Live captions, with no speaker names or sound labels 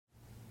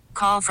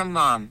Call from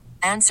mom.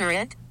 Answer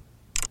it.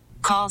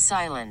 Call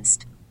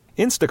silenced.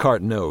 Instacart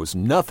knows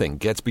nothing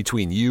gets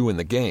between you and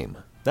the game.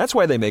 That's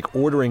why they make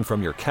ordering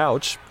from your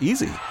couch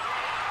easy.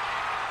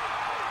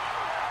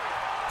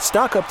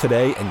 Stock up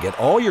today and get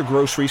all your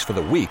groceries for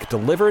the week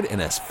delivered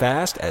in as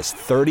fast as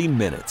 30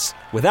 minutes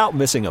without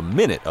missing a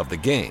minute of the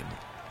game.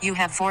 You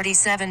have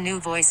 47 new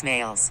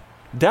voicemails.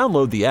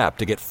 Download the app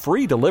to get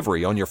free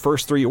delivery on your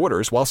first 3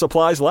 orders while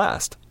supplies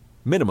last.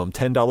 Minimum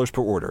 $10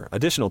 per order.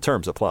 Additional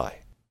terms apply.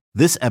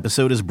 This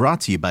episode is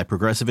brought to you by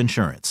Progressive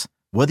Insurance.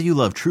 Whether you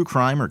love true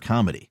crime or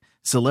comedy,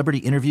 celebrity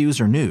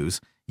interviews or news,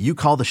 you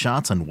call the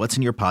shots on what's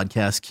in your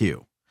podcast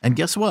queue. And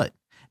guess what?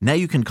 Now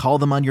you can call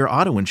them on your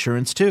auto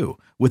insurance too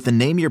with the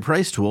Name Your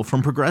Price tool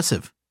from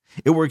Progressive.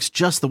 It works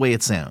just the way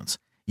it sounds.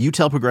 You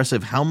tell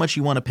Progressive how much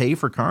you want to pay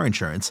for car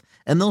insurance,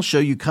 and they'll show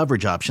you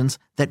coverage options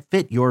that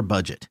fit your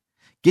budget.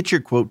 Get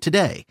your quote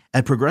today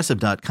at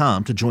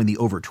Progressive.com to join the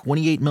over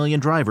 28 million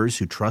drivers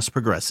who trust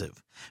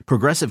Progressive.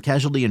 Progressive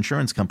Casualty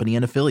Insurance Company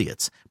and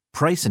Affiliates.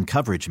 Price and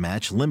coverage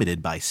match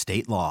limited by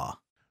state law.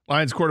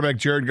 Lions quarterback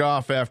Jared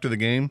Goff after the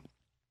game.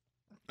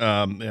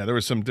 There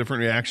was some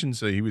different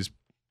reactions. He was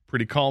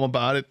pretty calm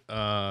about it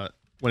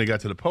when he got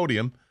to the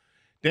podium.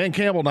 Dan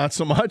Campbell, not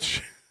so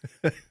much,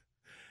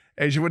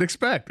 as you would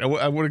expect.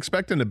 I would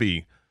expect him to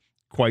be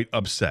quite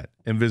upset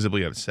and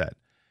visibly upset.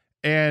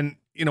 And,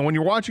 you know, when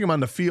you're watching him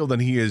on the field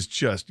and he is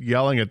just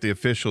yelling at the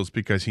officials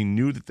because he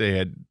knew that they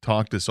had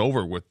talked this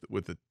over with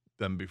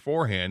them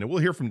beforehand. And we'll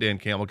hear from Dan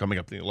Campbell coming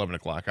up in the 11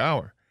 o'clock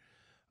hour.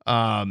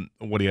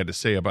 What he had to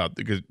say about,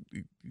 because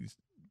he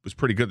was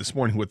pretty good this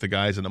morning with the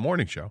guys in the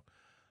morning show.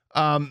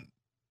 I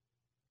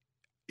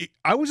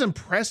was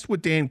impressed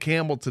with Dan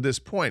Campbell to this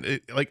point.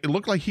 It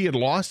looked like he had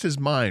lost his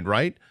mind,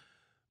 right?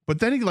 But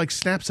then he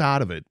snaps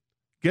out of it,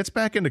 gets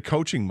back into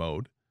coaching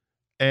mode,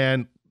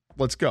 and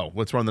let's go.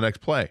 Let's run the next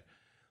play.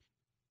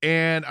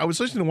 And I was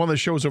listening to one of the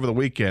shows over the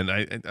weekend,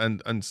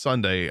 on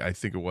Sunday, I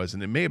think it was,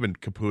 and it may have been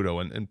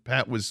Caputo, and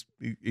Pat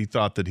he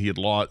thought that he had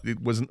lost.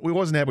 We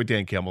wasn't happy with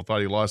Dan Campbell.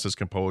 Thought he lost his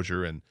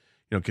composure, and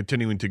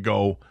continuing to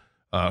go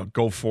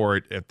for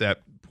it at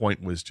that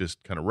point was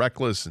just kind of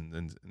reckless,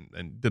 and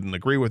didn't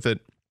agree with it,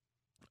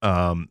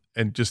 and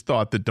just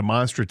thought that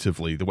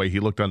demonstratively the way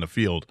he looked on the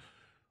field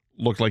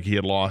looked like he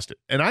had lost it.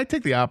 And I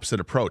take the opposite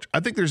approach.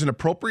 I think there's an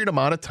appropriate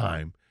amount of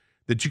time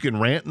that you can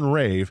rant and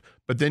rave,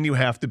 but then you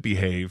have to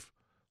behave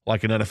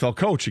like an NFL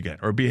coach again,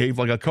 or behave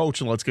like a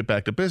coach, and let's get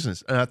back to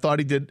business. And I thought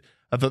he did.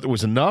 I thought there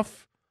was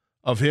enough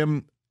of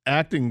him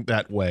acting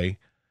that way,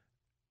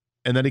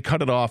 and then he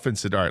cut it off and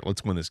said, all right,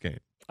 let's win this game.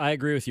 I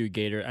agree with you,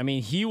 Gator. I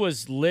mean, he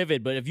was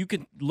livid, but if you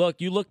could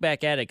look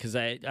back at it, because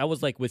I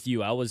was like with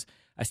you. I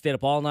stayed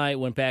up all night,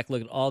 went back,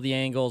 looked at all the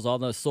angles, all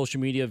the social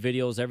media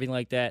videos, everything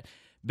like that.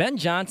 Ben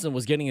Johnson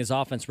was getting his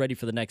offense ready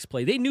for the next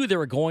play. They knew they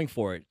were going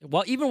for it.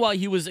 Even while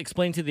he was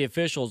explaining to the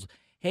officials,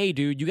 hey,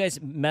 dude, you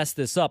guys messed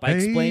this up. I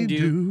explained to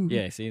you.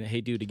 Yeah, see, hey,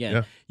 dude, again.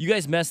 Yeah. You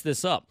guys messed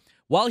this up.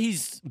 While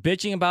he's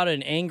bitching about it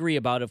and angry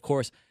about it, of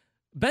course,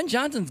 Ben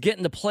Johnson's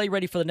getting the play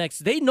ready for the next.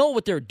 They know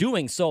what they're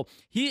doing. So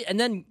and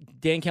then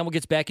Dan Campbell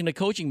gets back into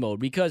coaching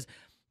mode, because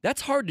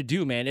that's hard to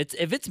do, man.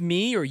 If it's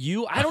me or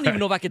you, I don't even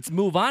know if I could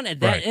move on at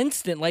that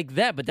instant like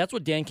that. But that's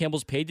what Dan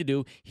Campbell's paid to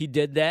do. He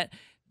did that.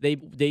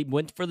 They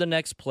went for the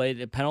next play,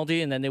 the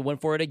penalty, and then they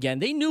went for it again.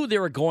 They knew they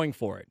were going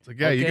for it. It's like,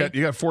 yeah, okay?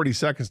 you got 40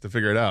 seconds to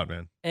figure it out,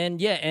 man.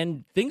 And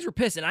and things were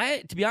pissed.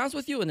 And to be honest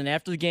with you, and then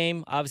after the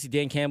game, obviously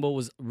Dan Campbell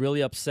was really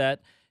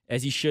upset,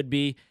 as he should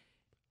be.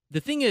 The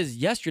thing is,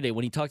 yesterday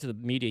when he talked to the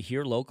media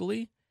here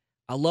locally,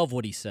 I love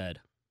what he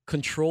said.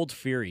 Controlled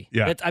fury.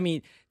 Yeah.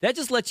 That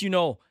just lets you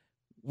know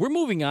we're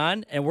moving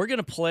on, and we're going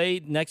to play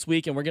next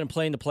week, and we're going to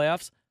play in the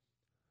playoffs.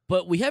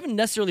 But we haven't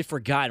necessarily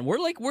forgotten.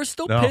 We're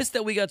still pissed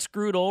that we got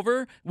screwed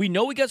over. We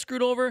know we got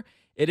screwed over.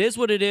 It is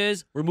what it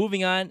is. We're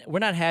moving on. We're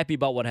not happy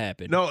about what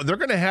happened. No, they're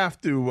going to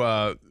have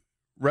to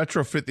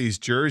retrofit these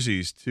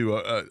jerseys to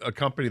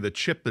accompany the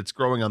chip that's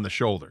growing on the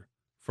shoulder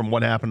from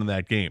what happened in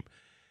that game.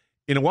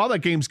 While that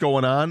game's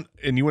going on,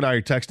 and you and I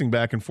are texting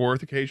back and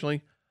forth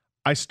occasionally,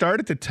 I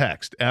started to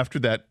text after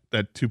that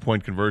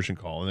 2-point conversion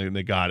call, and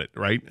they got it,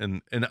 right?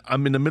 And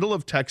I'm in the middle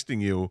of texting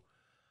you.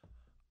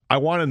 I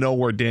want to know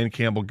where Dan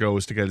Campbell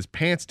goes to get his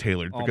pants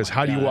tailored, because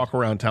how do you walk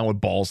around town with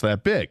balls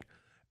that big?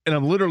 And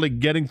I'm literally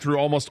getting through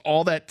almost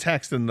all that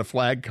text, and the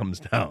flag comes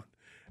down.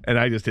 And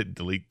I just hit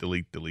delete,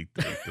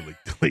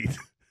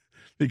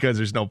 because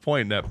there's no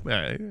point in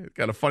that.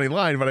 Got a funny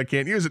line, but I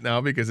can't use it now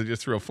because I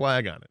just threw a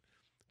flag on it.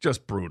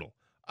 Just brutal.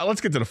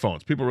 Let's get to the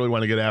phones. People really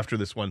want to get after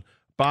this one.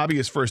 Bobby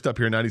is first up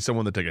here,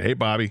 97 the ticket. Hey,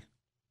 Bobby.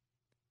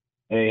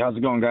 Hey, how's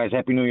it going, guys?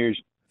 Happy New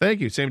Year's. Thank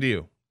you. Same to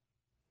you.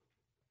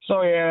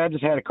 So, yeah, I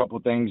just had a couple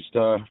of things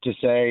to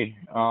say.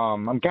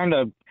 I'm kind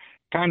of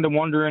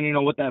wondering,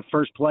 what that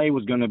first play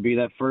was going to be,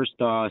 that first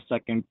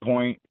second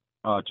point,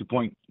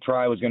 2-point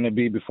try was going to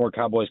be before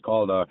Cowboys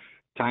called a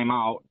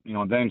timeout.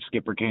 Then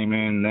Skipper came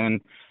in, then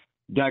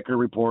Decker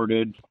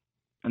reported,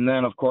 and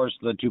then, of course,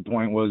 the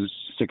 2-point was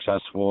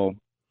successful,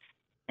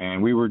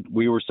 and we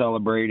were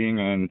celebrating,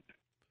 and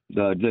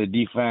the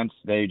defense,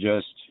 they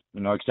just,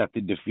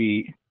 accepted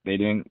defeat.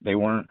 They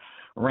weren't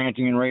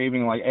ranting and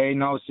raving like, hey,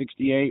 no,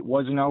 68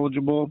 wasn't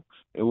eligible.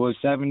 It was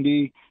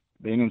 70.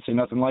 They didn't say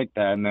nothing like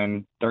that. And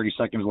then 30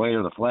 seconds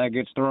later, the flag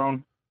gets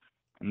thrown.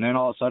 And then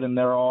all of a sudden,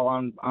 they're all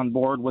on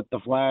board with the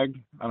flag.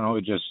 I don't know.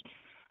 It just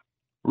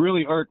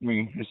really irked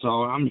me.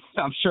 So I'm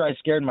sure I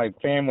scared my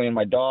family and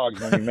my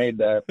dogs when we made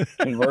that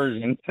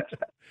conversion.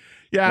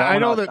 Yeah, I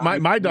know that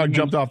my dog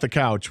jumped off the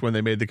couch when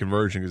they made the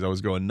conversion because I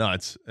was going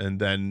nuts. And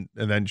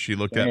then she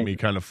looked at me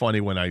kind of funny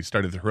when I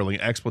started hurling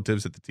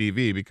expletives at the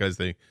TV because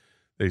they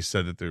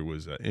said that there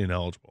was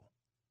ineligible.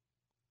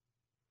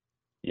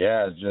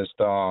 Yeah, it's just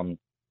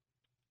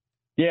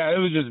yeah, it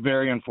was just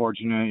very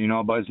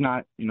unfortunate, but it's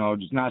not,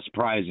 just not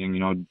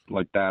surprising,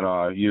 like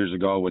that years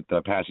ago with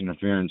the pass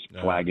interference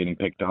flag getting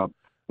picked up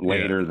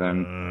later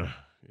than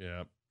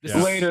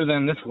later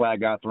than this flag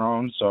got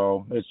thrown.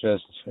 So it's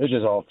just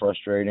all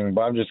frustrating.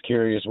 But I'm just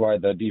curious why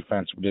the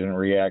defense didn't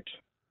react.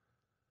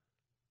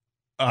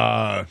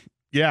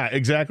 Yeah,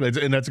 exactly,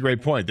 and that's a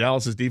great point.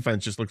 Dallas's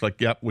defense just looked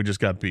like, yep, we just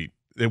got beat.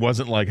 It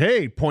wasn't like,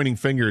 hey, pointing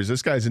fingers,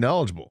 this guy's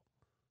ineligible.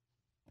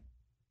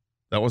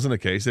 That wasn't the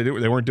case. They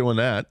weren't doing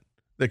that.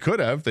 They could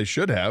have. They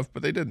should have,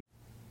 but they didn't.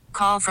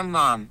 Call from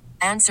mom.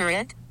 Answer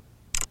it.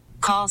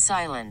 Call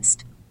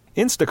silenced.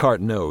 Instacart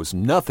knows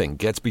nothing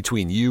gets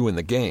between you and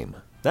the game.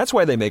 That's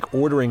why they make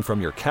ordering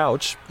from your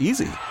couch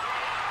easy.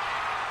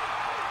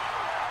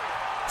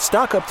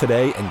 Stock up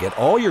today and get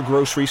all your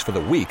groceries for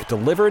the week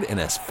delivered in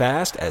as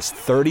fast as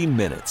 30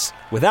 minutes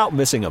without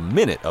missing a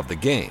minute of the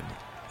game.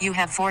 You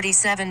have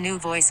 47 new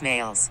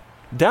voicemails.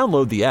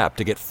 Download the app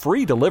to get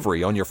free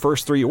delivery on your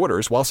first 3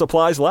 orders while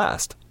supplies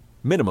last.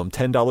 Minimum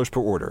 $10 per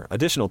order.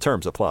 Additional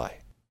terms apply.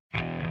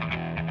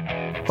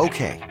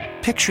 Okay,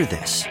 picture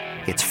this.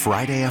 It's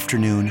Friday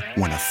afternoon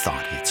when a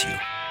thought hits you.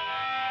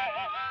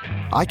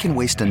 I can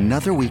waste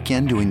another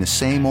weekend doing the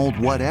same old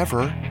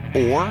whatever,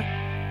 or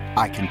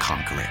I can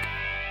conquer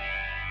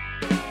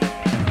it.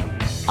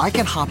 I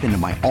can hop into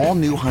my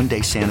all-new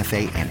Hyundai Santa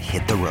Fe and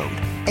hit the road.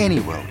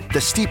 Any road.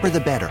 The steeper, the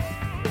better.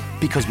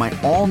 Because my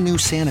all-new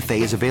Santa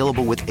Fe is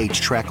available with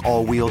H-Track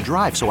all-wheel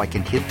drive, so I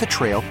can hit the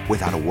trail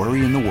without a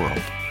worry in the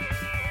world.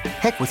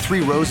 Heck, with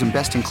 3 rows and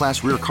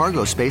best-in-class rear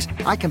cargo space,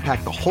 I can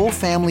pack the whole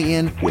family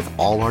in with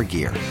all our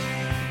gear.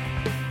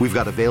 We've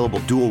got available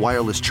dual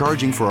wireless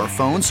charging for our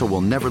phones, so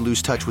we'll never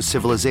lose touch with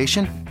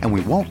civilization, and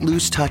we won't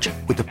lose touch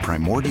with the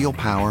primordial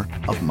power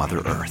of Mother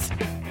Earth.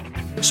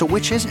 So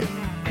which is it?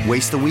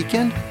 Waste the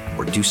weekend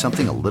or do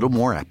something a little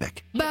more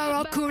epic?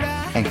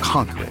 And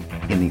conquer it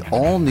in the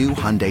all-new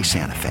Hyundai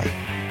Santa Fe.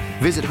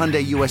 Visit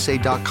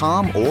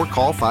HyundaiUSA.com or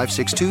call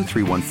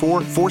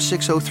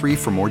 562-314-4603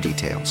 for more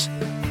details.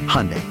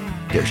 Hyundai,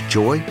 there's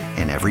joy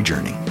in every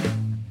journey.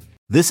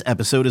 This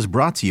episode is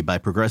brought to you by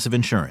Progressive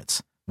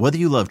Insurance. Whether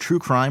you love true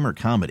crime or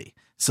comedy,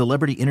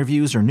 celebrity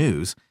interviews or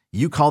news,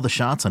 you call the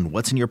shots on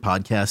what's in your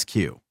podcast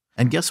queue.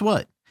 And guess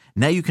what?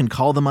 Now you can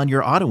call them on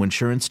your auto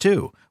insurance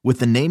too with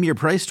the Name Your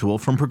Price tool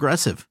from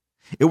Progressive.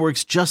 It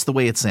works just the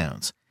way it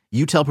sounds.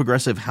 You tell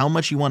Progressive how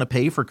much you want to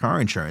pay for car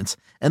insurance,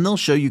 and they'll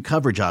show you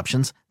coverage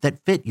options that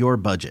fit your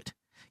budget.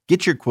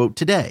 Get your quote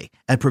today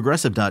at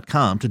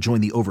Progressive.com to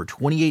join the over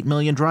 28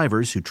 million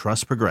drivers who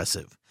trust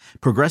Progressive.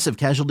 Progressive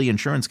Casualty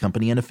Insurance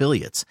Company and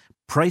Affiliates.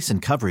 Price and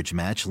coverage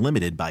match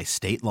limited by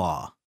state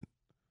law.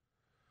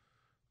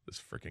 This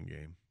freaking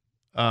game.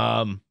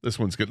 This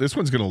one's good. This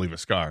one's going to leave a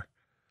scar.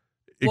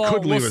 It Well,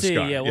 could leave we'll a see.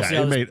 scar. Yeah, we'll see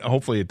how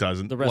hopefully it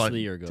doesn't. the rest of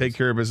the year goes. Take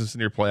care of business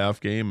in your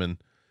playoff game, and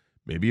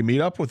maybe you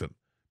meet up with them.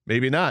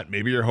 Maybe not.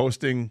 Maybe you're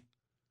hosting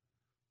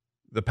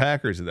the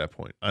Packers at that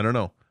point. I don't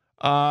know.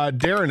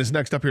 Darren is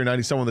next up here,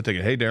 97 on the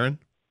ticket. Hey, Darren.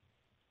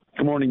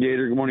 Good morning,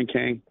 Gator. Good morning,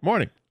 Kang.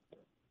 Morning.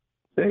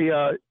 Hey,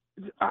 I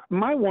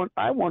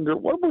wonder,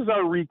 what was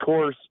our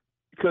recourse?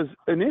 Because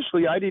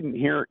initially I didn't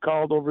hear it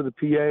called over the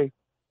PA.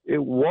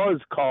 It was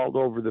called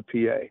over the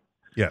PA.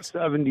 Yes.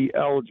 70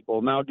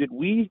 eligible. Now,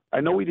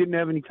 I know we didn't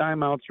have any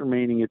timeouts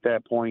remaining at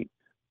that point,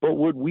 but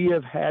would we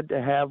have had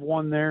to have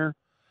one there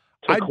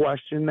to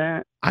question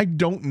that? I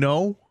don't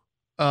know.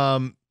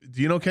 Do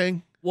you know,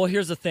 Kang? Well,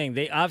 here's the thing.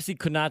 They obviously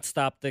could not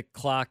stop the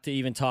clock to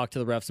even talk to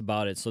the refs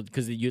about it. So,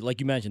 because like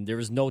you mentioned, there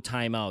was no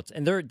timeouts,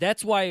 and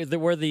that's why there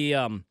were the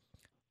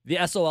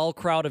SOL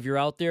crowd. If you're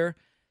out there,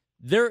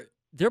 there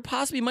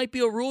possibly might be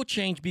a rule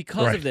change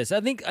because of this.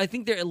 I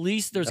think there at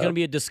least there's going to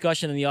be a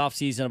discussion in the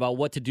offseason about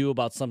what to do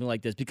about something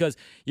like this, because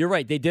you're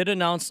right. They did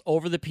announce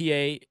over the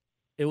PA.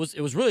 It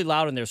was really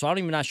loud in there, so I'm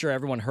even not sure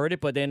everyone heard it,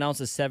 but they announced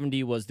that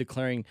 70 was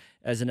declaring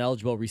as an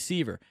eligible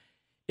receiver.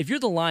 If you're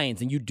the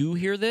Lions and you do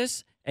hear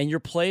this and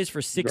your play is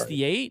for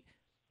 68,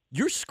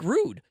 you're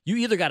screwed. You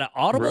either got to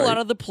audible out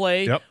of the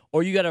play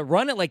or you got to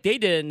run it like they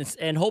did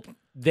and hope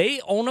they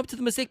own up to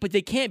the mistake, but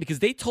they can't because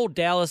they told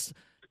Dallas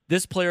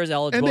this player is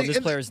eligible and this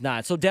player is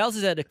not. So Dallas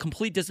is at a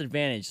complete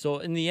disadvantage. So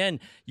in the end,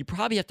 you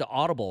probably have to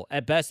audible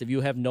at best if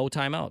you have no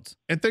timeouts.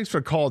 And thanks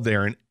for the call,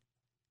 Darren.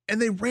 And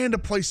they ran the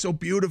play so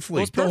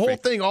beautifully. The whole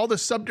thing, all the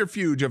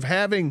subterfuge of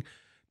having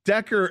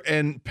Decker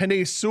and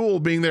Penei Sewell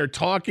being there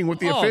talking with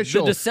the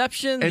official. The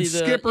deception. And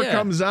Skipper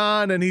comes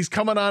on, and he's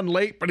coming on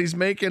late, but he's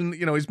making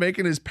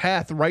his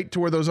path right to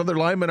where those other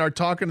linemen are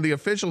talking to the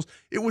officials.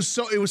 It was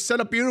set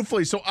up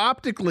beautifully. So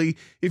optically,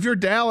 if you're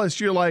Dallas,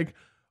 you're like,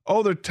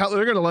 oh, they're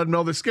going to let them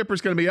know the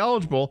Skipper's going to be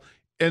eligible,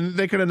 and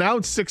they could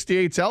announce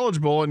 68's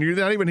eligible, and you're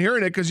not even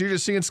hearing it because you're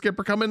just seeing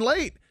Skipper come in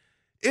late.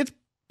 It's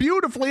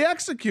beautifully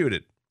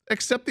executed,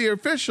 except the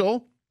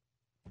official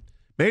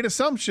made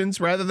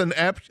assumptions rather than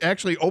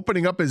actually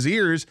opening up his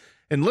ears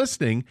and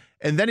listening,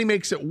 and then he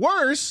makes it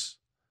worse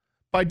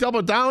by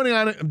doubling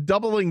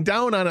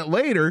down on it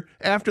later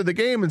after the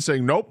game and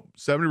saying, nope,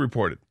 70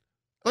 reported.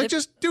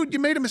 Dude, you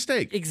made a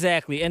mistake.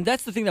 Exactly, and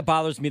that's the thing that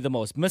bothers me the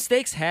most.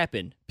 Mistakes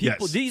happen.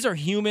 These are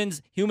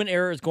humans. Human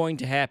error is going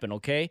to happen,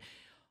 okay?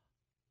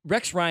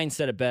 Rex Ryan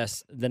said it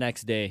best the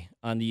next day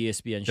on the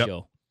ESPN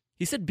show.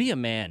 He said, be a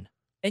man.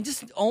 And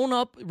just own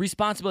up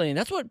responsibility. And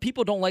that's what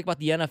people don't like about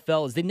the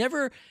NFL is they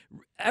never,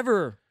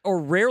 ever, or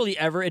rarely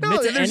ever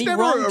admit to any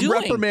wrongdoing. There's never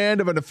a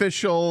reprimand of an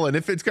official. And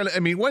if it's going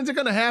to, when's it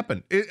going to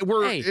happen?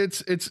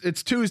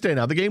 It's Tuesday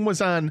now. The game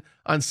was on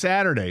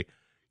Saturday.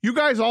 You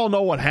guys all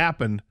know what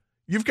happened.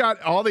 You've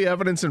got all the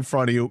evidence in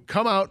front of you.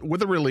 Come out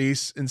with a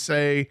release and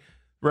say,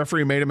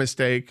 referee made a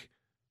mistake.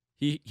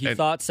 He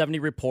thought 70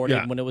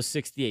 reported when it was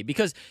 68.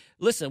 Because,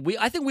 listen,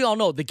 I think we all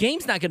know the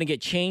game's not going to get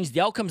changed.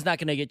 The outcome's not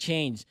going to get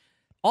changed.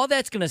 All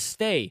that's going to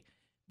stay.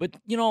 But,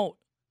 I don't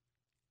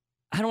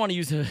want to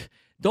use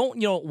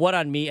what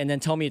on me and then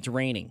tell me it's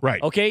raining.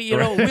 Right. Okay?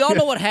 We all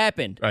know what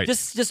happened. Right.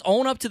 Just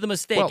own up to the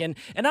mistake.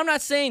 And I'm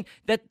not saying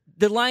that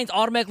the Lions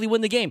automatically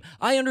win the game.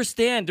 I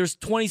understand there's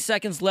 20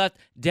 seconds left.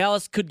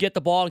 Dallas could get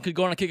the ball and could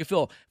go on and kick a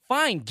field.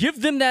 Fine.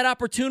 Give them that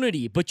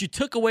opportunity. But you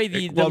took away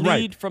the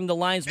lead from the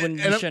Lions when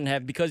you shouldn't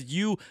have because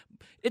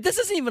this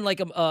isn't even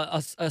like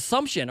a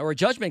assumption or a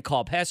judgment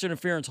call, pass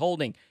interference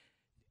holding.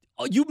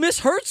 Oh, you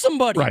misheard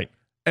somebody. Right.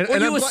 And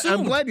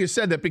I'm glad you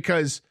said that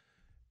because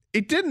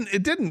it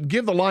didn't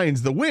give the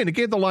Lions the win. It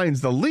gave the Lions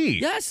the lead.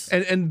 Yes.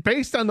 And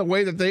based on the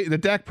way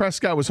that Dak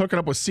Prescott was hooking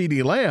up with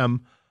CeeDee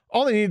Lamb,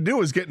 all they needed to do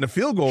was get in the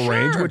field goal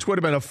range, which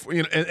would have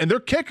been and their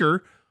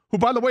kicker, who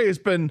by the way has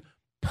been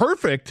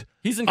perfect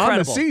he's incredible. On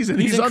the season.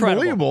 He's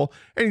unbelievable.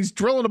 And he's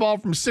drilling the ball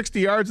from 60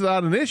 yards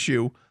without an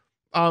issue.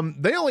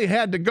 They only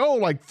had to go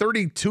like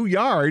 32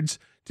 yards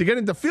to get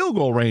into field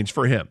goal range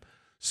for him.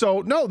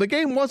 So, no, the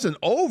game wasn't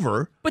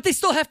over. But they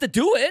still have to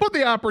do it. But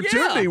the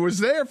opportunity was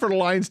there for the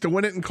Lions to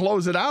win it and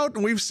close it out,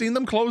 and we've seen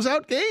them close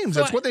out games.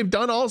 That's what they've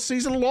done all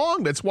season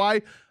long. That's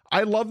why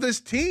I love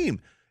this team.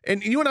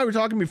 And you and I were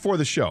talking before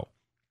the show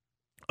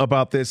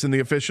about this and the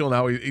official, and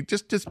how he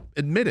just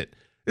admit it.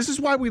 This is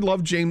why we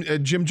love Jim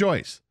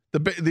Joyce,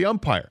 the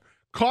umpire.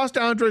 Cost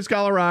Andres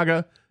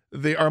Galarraga,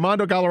 the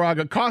Armando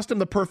Galarraga, cost him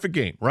the perfect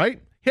game,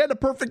 right? He had the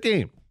perfect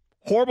game.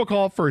 Horrible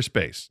call at first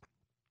base.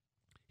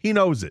 He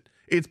knows it.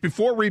 It's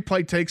before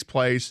replay takes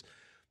place.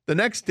 The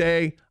next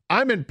day,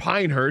 I'm in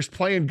Pinehurst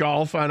playing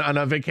golf on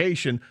a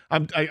vacation.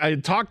 I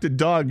talked to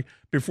Doug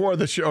before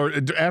the show, or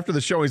after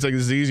the show. He's like,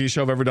 "This is the easiest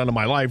show I've ever done in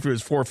my life." It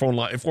was 4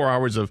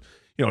 hours of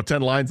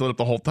 10 lines lit up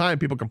the whole time.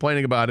 People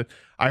complaining about it.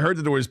 I heard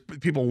that there was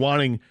people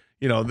wanting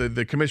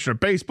the commissioner of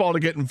baseball to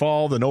get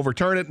involved and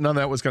overturn it. None of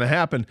that was going to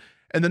happen.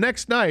 And the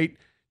next night,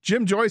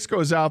 Jim Joyce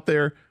goes out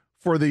there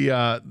for the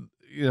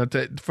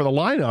for the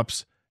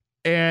lineups,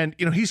 and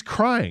he's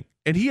crying.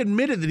 And he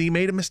admitted that he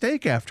made a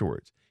mistake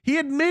afterwards. He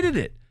admitted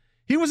it.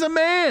 He was a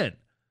man.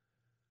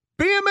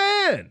 Be a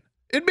man.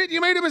 Admit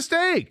you made a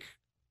mistake.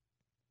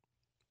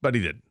 But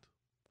he didn't.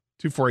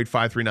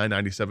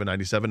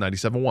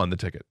 248-539-9797-97-1, the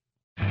ticket.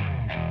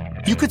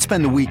 You could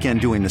spend the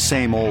weekend doing the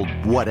same old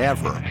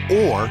whatever,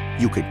 or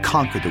you could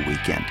conquer the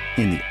weekend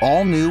in the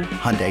all-new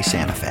Hyundai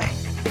Santa Fe.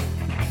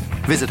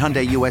 Visit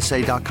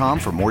HyundaiUSA.com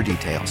for more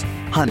details.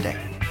 Hyundai,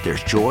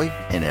 there's joy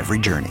in every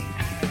journey.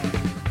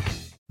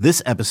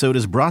 This episode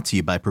is brought to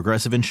you by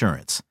Progressive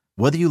Insurance.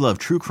 Whether you love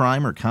true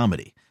crime or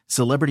comedy,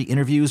 celebrity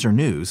interviews or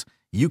news,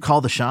 you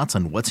call the shots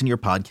on what's in your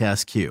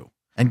podcast queue.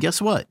 And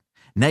guess what?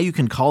 Now you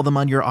can call them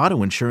on your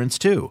auto insurance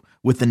too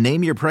with the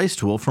Name Your Price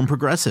tool from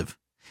Progressive.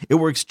 It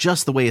works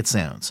just the way it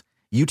sounds.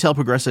 You tell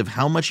Progressive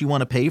how much you want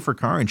to pay for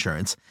car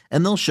insurance,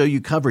 and they'll show you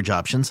coverage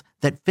options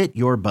that fit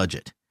your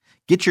budget.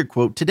 Get your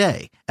quote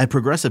today at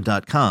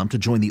Progressive.com to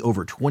join the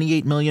over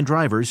 28 million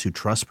drivers who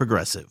trust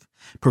Progressive.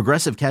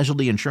 Progressive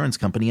Casualty Insurance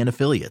Company and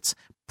Affiliates.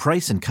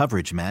 Price and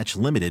coverage match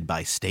limited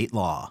by state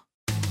law.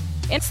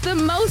 It's the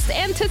most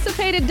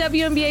anticipated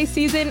WNBA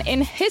season in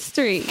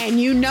history.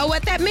 And you know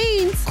what that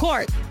means.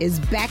 Court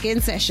is back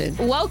in session.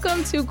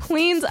 Welcome to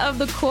Queens of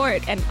the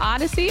Court, an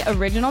Odyssey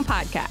original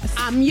podcast.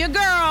 I'm your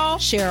girl,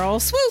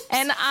 Cheryl Swoops.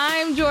 And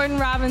I'm Jordan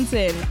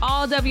Robinson.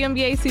 All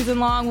WNBA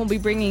season long, we'll be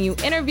bringing you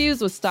interviews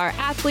with star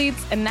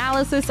athletes,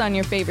 analysis on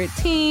your favorite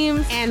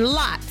teams, and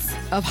lots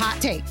of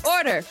hot takes.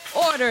 Order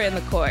in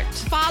the court.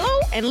 Follow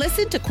and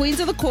listen to Queens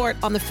of the Court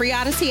on the free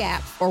Odyssey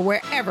app or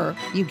wherever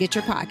you get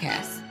your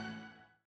podcasts.